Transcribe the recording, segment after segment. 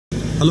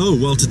Hello,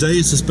 well today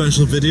it's a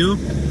special video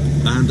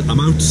and I'm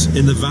out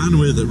in the van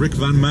with Rick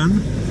Van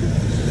Man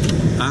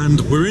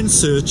and we're in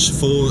search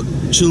for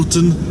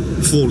Chilton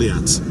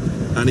Foliat.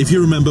 And if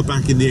you remember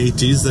back in the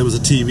 80s there was a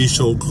TV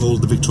show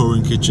called The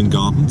Victorian Kitchen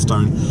Garden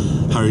starring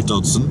Harry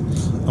Dodson,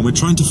 and we're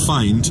trying to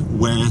find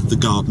where the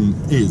garden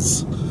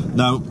is.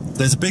 Now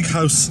there's a big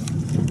house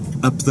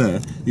up there,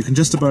 you can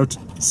just about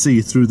see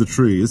through the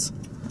trees.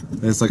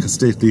 There's like a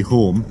stately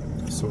home,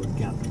 sort of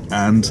gap,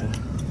 and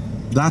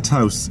that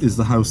house is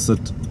the house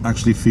that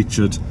actually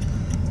featured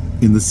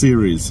in the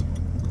series.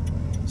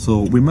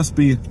 So we must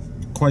be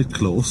quite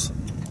close.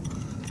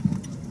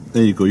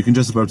 There you go, you can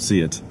just about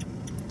see it.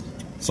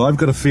 So I've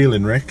got a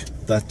feeling, Rick,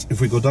 that if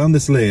we go down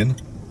this lane,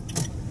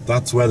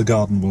 that's where the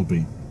garden will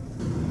be.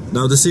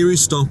 Now the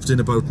series stopped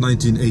in about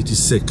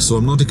 1986, so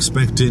I'm not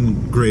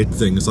expecting great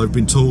things. I've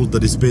been told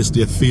that it's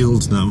basically a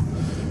field now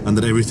and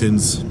that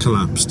everything's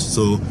collapsed,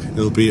 so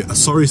it'll be a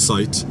sorry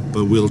sight,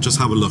 but we'll just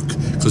have a look,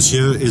 because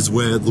here is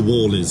where the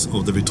wall is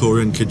of the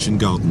Victorian Kitchen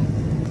Garden.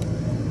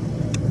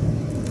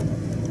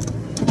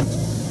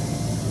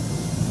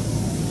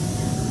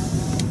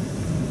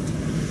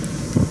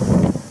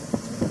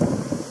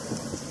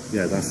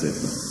 Yeah, that's it.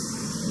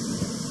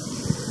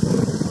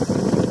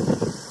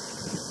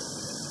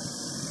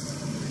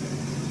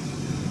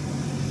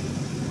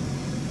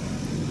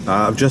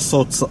 I've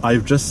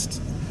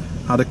just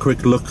had a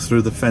quick look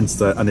through the fence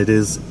there, and it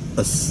is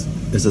a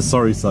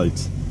sorry sight.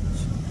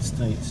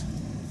 State.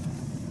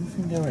 We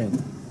can go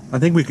in. I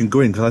think we can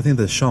go in because I think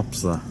there's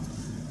shops there.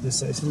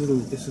 It's a little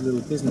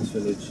business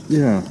village.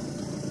 Yeah.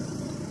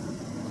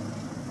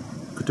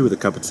 Could do with a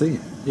cup of tea.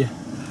 Yeah.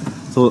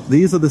 So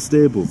these are the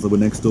stables that were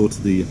next door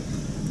to the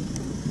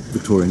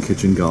Victorian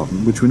Kitchen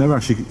Garden, which we never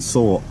actually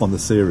saw on the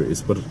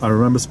series, but I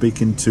remember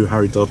speaking to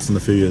Harry Dodson a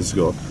few years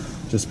ago,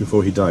 just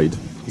before he died.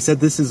 He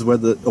said this is where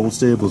the old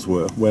stables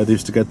were, where they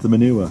used to get the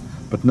manure,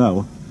 but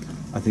now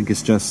I think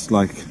it's just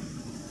like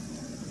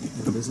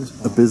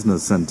a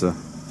business centre.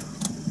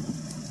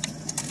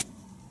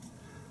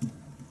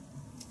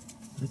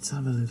 Let's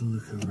have a little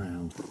look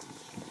around.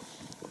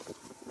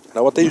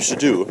 Now what they used to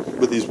do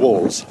with these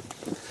walls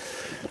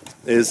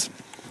is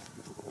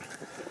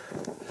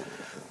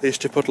they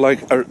used to put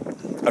like a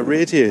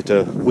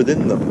radiator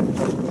within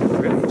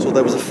them. So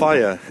there was a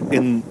fire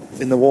in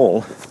the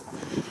wall.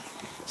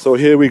 So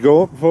here we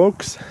go,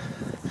 folks.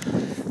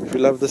 If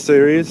you love the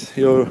series,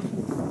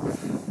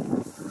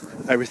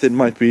 everything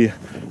might be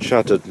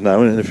shattered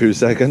now in a few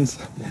seconds.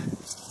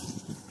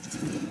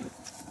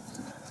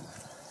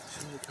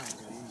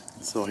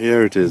 So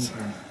here it is.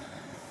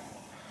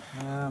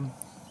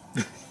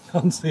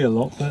 Can't see a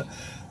lot, but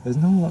there's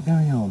not a lot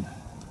going on.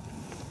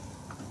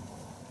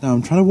 Now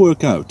I'm trying to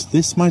work out,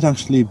 this might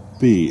actually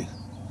be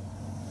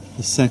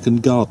the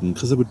second garden,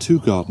 because there were two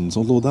gardens,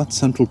 although that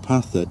central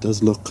path there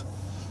does look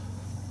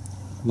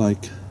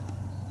like...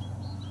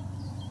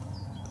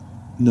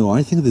 No,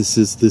 I think this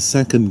is the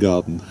second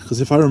garden, because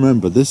if I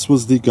remember, this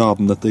was the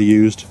garden that they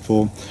used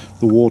for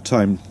the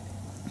wartime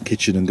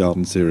kitchen and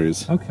garden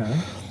series. Okay.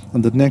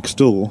 And the next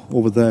door,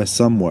 over there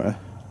somewhere,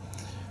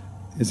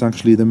 is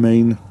actually the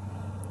main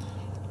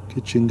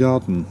kitchen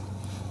garden.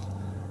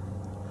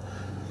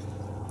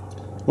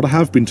 What I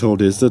have been told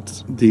is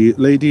that the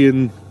lady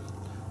in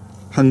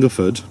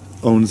Hungerford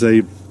owns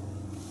a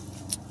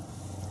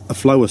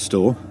flower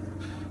store,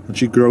 and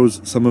she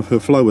grows some of her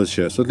flowers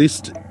here, so at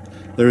least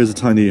there is a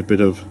tiny bit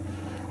of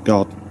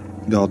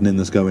gardening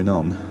that's going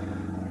on.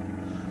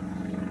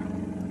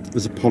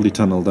 There's a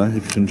polytunnel there,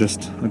 if you can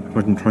just, if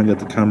I can try and get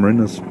the camera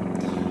in as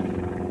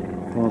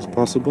far as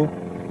possible.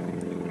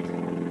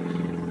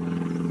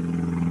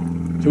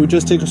 Shall we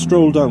just take a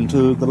stroll down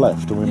to the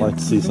left and we might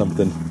see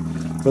something?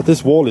 But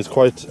this wall is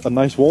quite a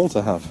nice wall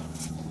to have.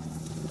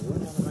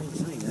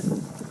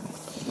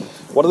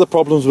 One of the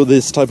problems with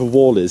this type of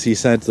wall is, he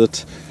said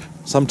that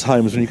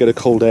sometimes when you get a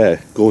cold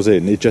air goes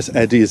in, it just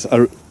eddies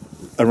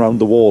around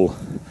the wall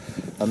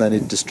and then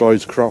it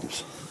destroys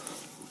crops.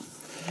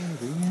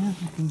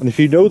 And if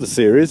you know the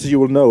series, you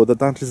will know that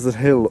that is the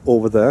hill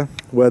over there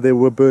where they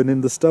were burning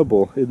the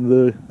stubble in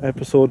the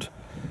episode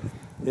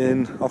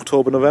in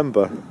October,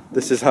 November.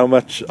 This is how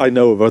much I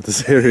know about the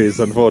series,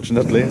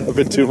 unfortunately. A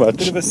bit too much.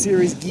 Bit of a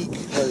series geek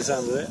by the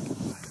sound of it.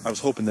 I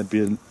was hoping there'd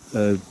be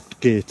a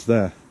gate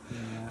there.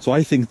 Yeah. So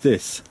I think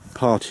this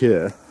part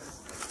here,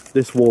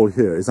 this wall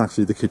here, is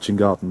actually the kitchen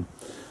garden,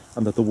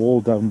 and that the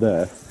wall down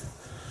there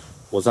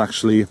was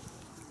actually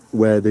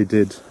where they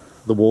did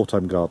the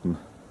wartime garden.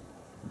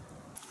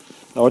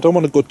 Now I don't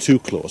want to go too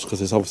close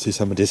because it's obviously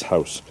somebody's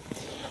house,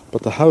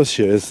 but the house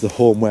here is the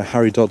home where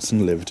Harry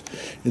Dodson lived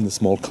in the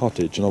small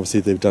cottage, and obviously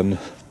they've done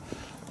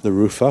the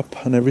roof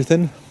up and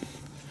everything.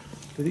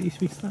 Did it used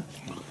to be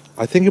thatched?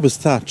 I think it was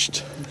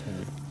thatched.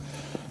 Okay.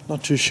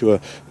 Not too sure,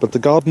 but the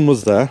garden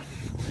was there,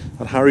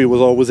 and Harry was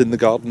always in the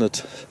garden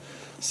at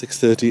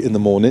 6:30 in the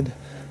morning,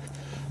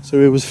 so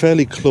it was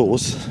fairly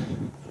close.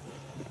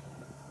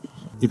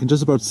 You can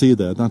just about see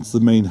there, that's the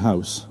main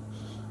house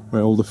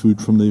where all the food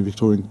from the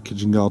Victorian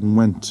Kitchen Garden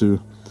went to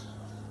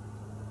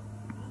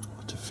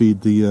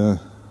feed the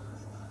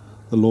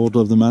lord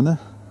of the manor.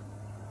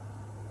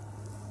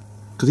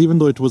 because even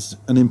though it was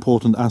an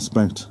important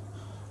aspect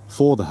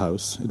for the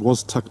house, it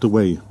was tucked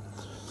away,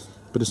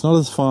 but it's not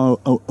as far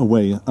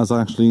away as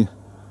I actually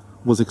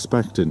was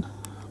expecting.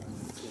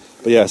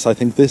 But yes, I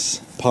think this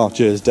part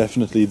here is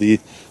definitely the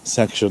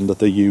section that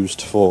they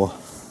used for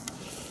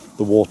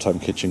the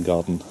wartime kitchen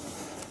garden.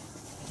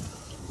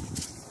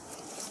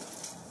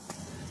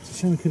 It's a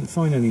shame we couldn't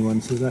find anyone,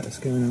 so let us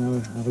go in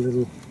and have a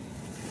little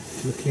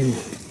look in the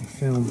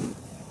film.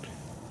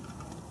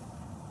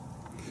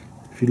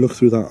 If you look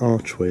through that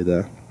archway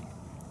there,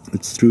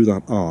 it's through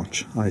that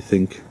arch, I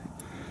think,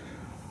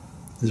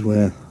 is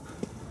where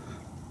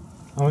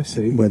Oh, I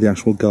see. where the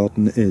actual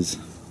garden is.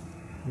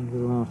 A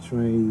little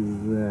archway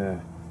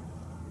there.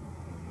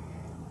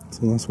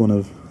 So that's one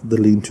of the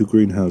lean-to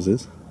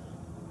greenhouses.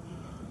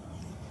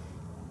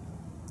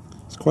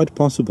 It's quite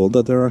possible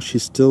that there are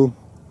actually still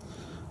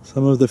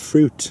some of the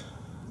fruit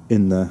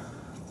in there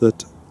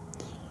that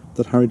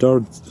Harry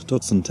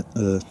Dodson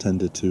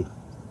tended to.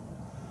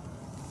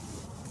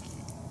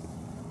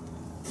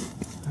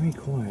 Very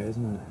quiet,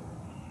 isn't it?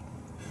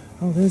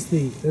 Oh, there's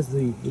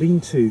the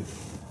lean-to.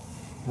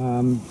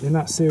 In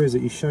that series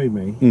that you showed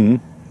me,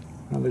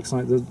 that looks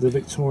like the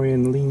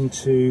Victorian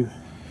lean-to.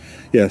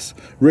 Yes,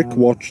 Rick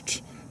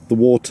watched the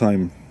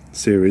wartime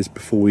series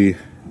before we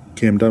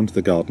came down to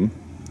the garden.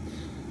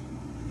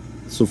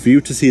 So for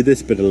you to see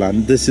this bit of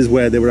land, this is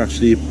where they were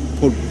actually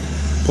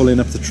pulling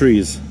up the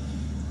trees.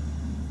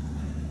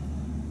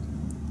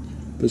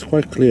 But it's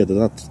quite clear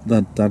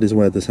that is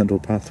where the central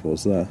path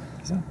was there.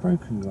 Is that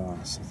broken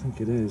glass? I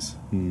think it is.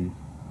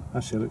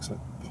 Actually, it looks like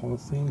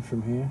polythene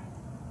from here.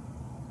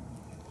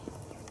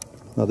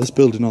 Now this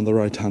building on the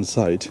right hand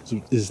side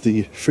is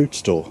the fruit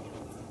store.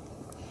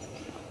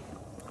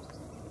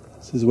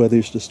 This is where they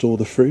used to store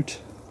the fruit.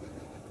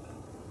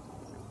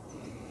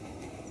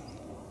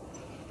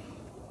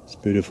 It's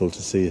beautiful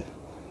to see.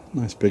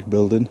 Nice big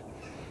building.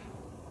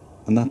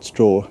 And that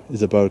straw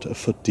is about a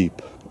foot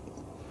deep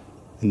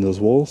in those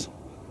walls.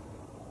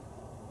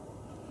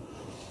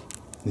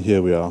 And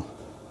here we are.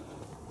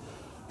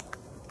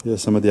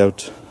 Here's some of the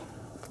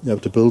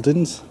outer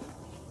buildings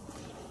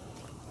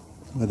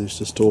where they used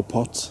to store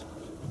pots.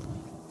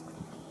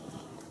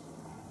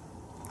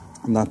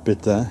 And that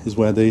bit there is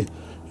where they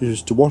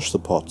used to wash the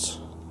pots.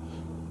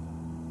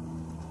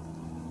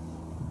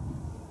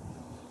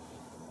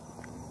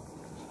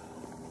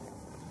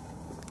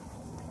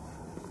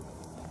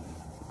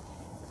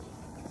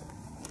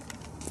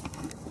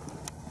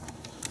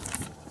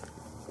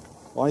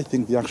 I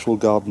think the actual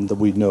garden that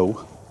we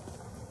know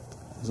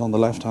is on the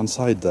left hand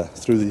side there,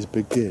 through these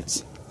big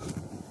gates.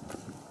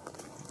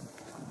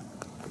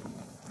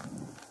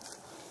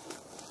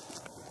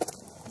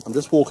 I'm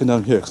just walking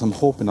down here because I'm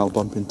hoping I'll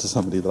bump into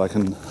somebody that I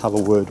can have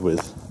a word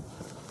with,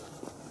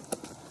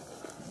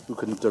 who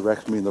can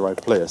direct me in the right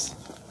place.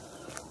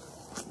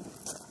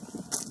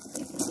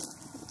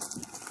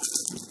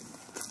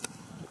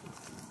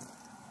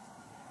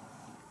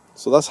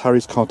 So that's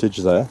Harry's cottage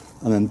there,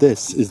 and then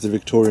this is the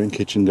Victorian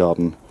kitchen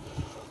garden.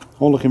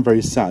 All looking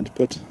very sad,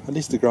 but at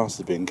least the grass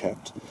is being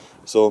kept.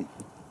 So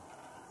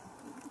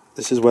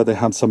this is where they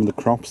had some of the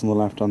crops on the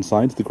left hand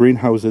side. The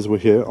greenhouses were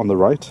here on the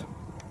right.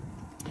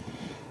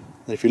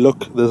 And if you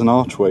look, there's an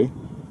archway.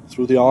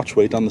 Through the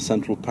archway down the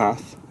central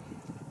path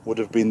would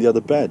have been the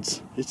other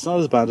beds. It's not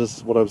as bad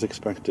as what I was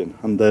expecting.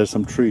 And there's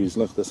some trees.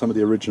 Look, there's some of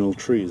the original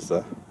trees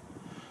there.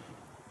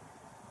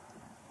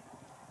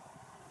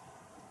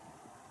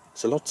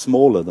 It's a lot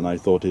smaller than I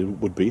thought it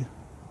would be.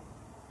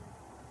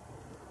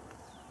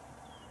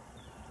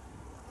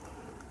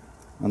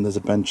 And there's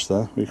a bench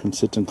there where you can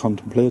sit and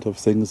contemplate of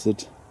things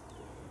that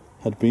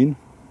had been.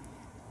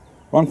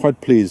 Well, I'm quite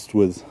pleased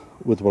with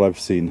what I've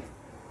seen.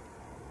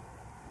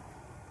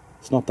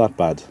 It's not that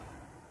bad.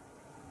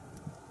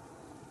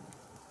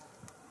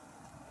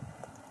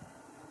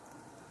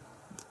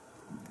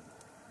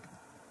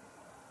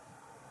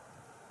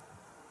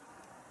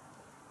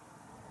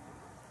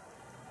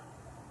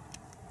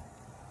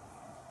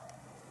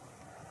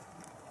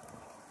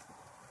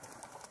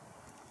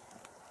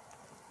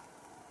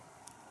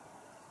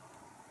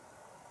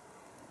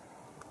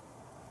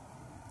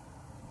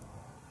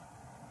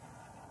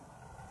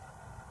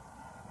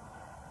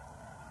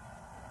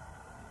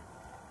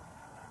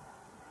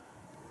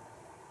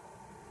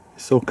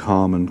 It's so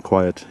calm and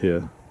quiet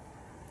here.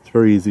 It's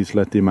very easy to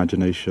let the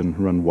imagination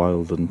run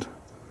wild and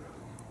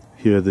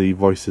hear the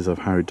voices of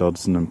Harry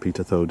Dodson and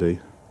Peter Thoday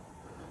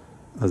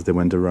as they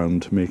went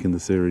around making the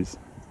series.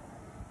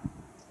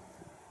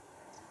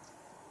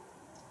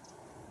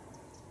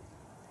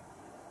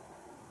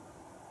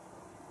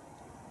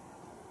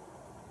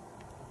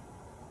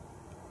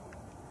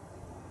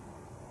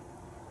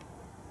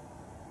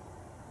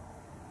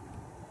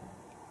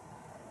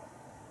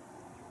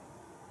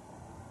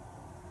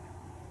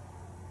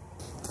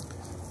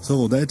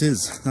 So there it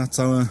is. That's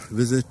our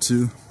visit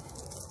to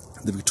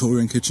the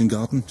Victorian Kitchen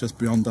Garden, just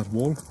beyond that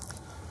wall.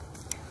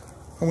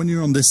 And when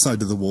you're on this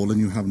side of the wall and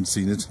you haven't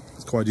seen it,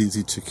 it's quite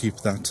easy to keep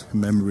that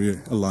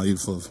memory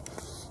alive of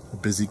a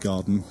busy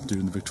garden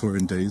during the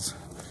Victorian days,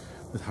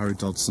 with Harry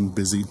Dodson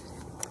busy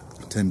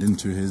tending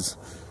to his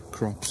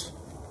crops.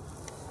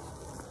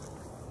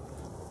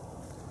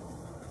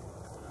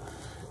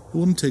 It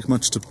wouldn't take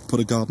much to put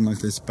a garden like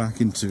this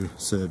back into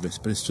service,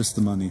 but it's just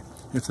the money.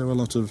 If there were a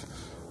lot of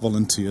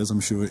volunteers,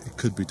 I'm sure it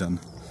could be done,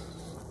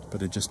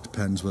 but it just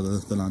depends whether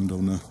the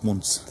landowner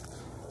wants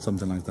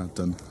something like that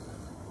done.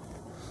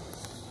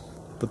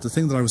 But the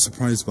thing that I was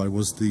surprised by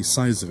was the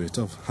size of it,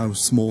 of how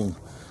small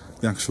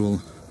the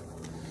actual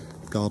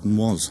garden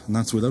was, and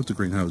that's without the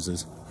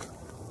greenhouses.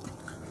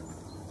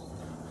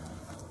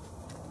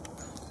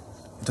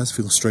 It does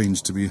feel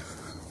strange to be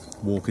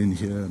walking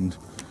here and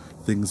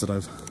things that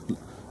I've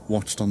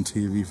watched on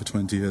TV for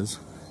 20 years.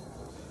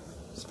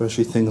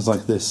 Especially things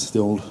like this, the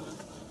old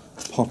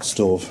pot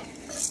stove.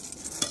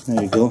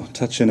 There you go,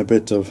 touching a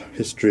bit of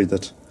history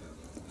that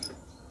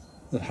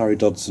Harry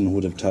Dodson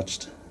would have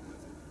touched.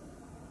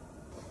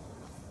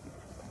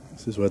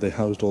 This is where they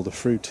housed all the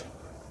fruit.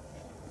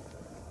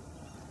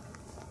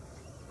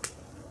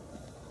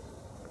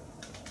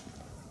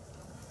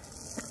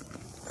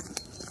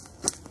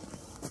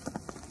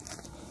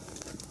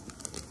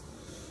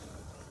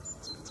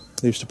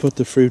 They used to put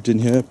the fruit in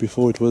here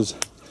before it was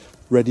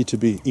ready to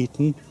be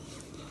eaten,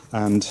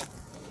 and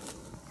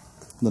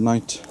the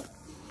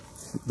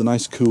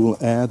nice cool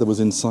air that was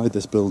inside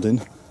this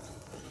building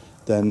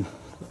then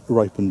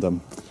ripened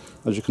them.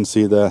 As you can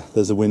see there,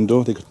 there's a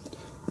window.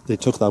 They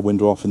took that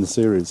window off in the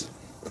series,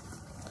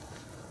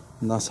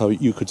 and that's how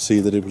you could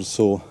see that it was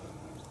so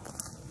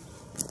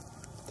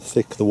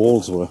thick the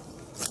walls were.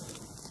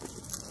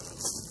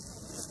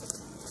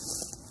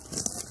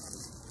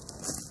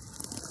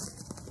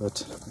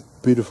 But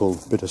beautiful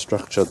bit of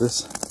structure,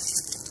 this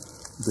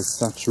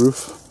thatch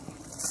roof.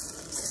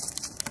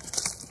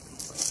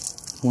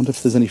 I wonder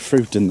if there's any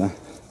fruit in there.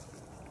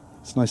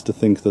 It's nice to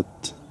think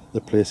that the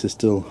place is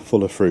still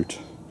full of fruit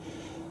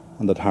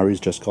and that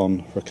Harry's just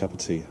gone for a cup of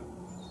tea.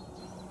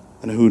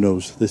 And who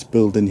knows, this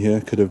building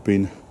here could have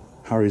been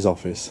Harry's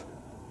office.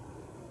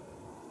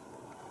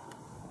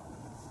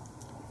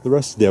 The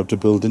rest of the outer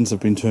buildings have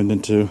been turned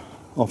into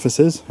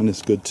offices, and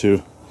it's good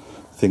to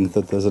think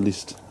that there's at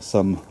least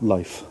some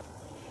life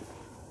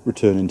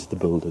returning to the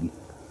building.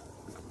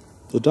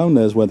 So down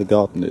there is where the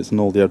garden is and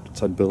all the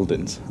outside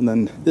buildings, and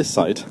then this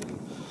side,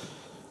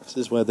 this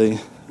is where they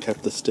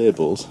kept the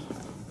stables.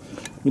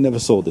 We never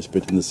saw this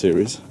bit in the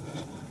series,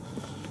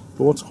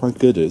 but what's quite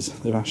good is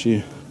they've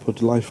actually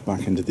put life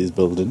back into these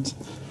buildings,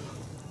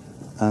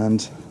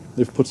 and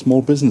they've put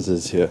small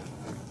businesses here.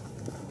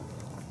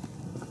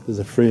 There's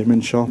a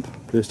framing shop,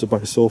 place to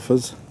buy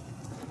sofas.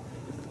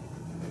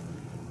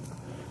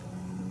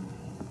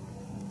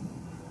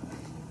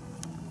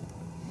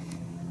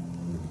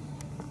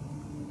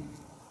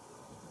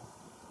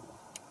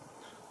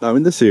 Now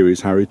in the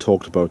series, Harry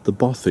talked about the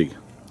bothy.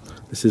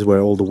 This is where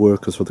all the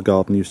workers for the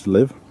garden used to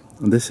live,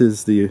 and this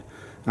is the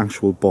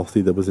actual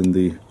bothy that was in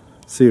the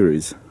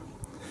series.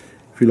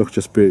 If you look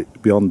just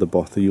beyond the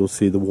bothy, you'll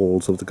see the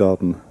walls of the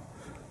garden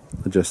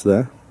are just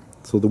there.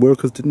 So the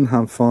workers didn't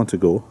have far to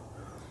go,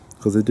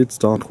 because they did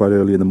start quite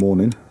early in the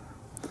morning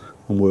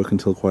and work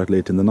until quite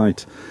late in the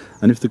night.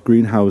 And if the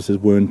greenhouses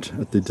weren't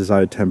at the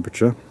desired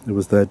temperature, it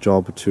was their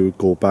job to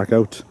go back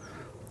out,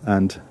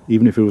 and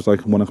even if it was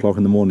like 1 o'clock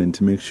in the morning,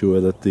 to make sure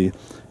that the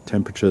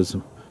temperatures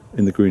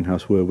in the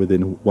greenhouse were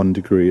within 1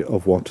 degree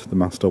of what the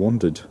master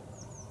wanted.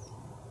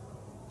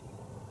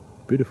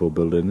 Beautiful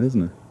building,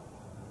 isn't it?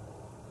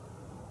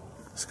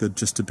 It's good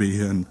just to be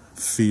here and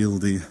feel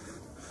the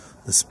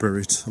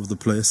spirit of the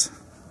place.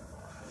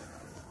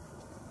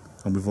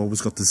 And we've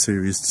always got the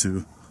series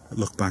to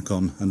look back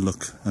on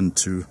and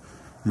to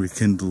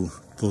rekindle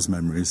those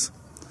memories.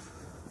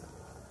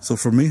 So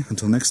from me,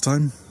 until next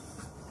time,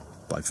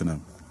 bye for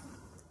now.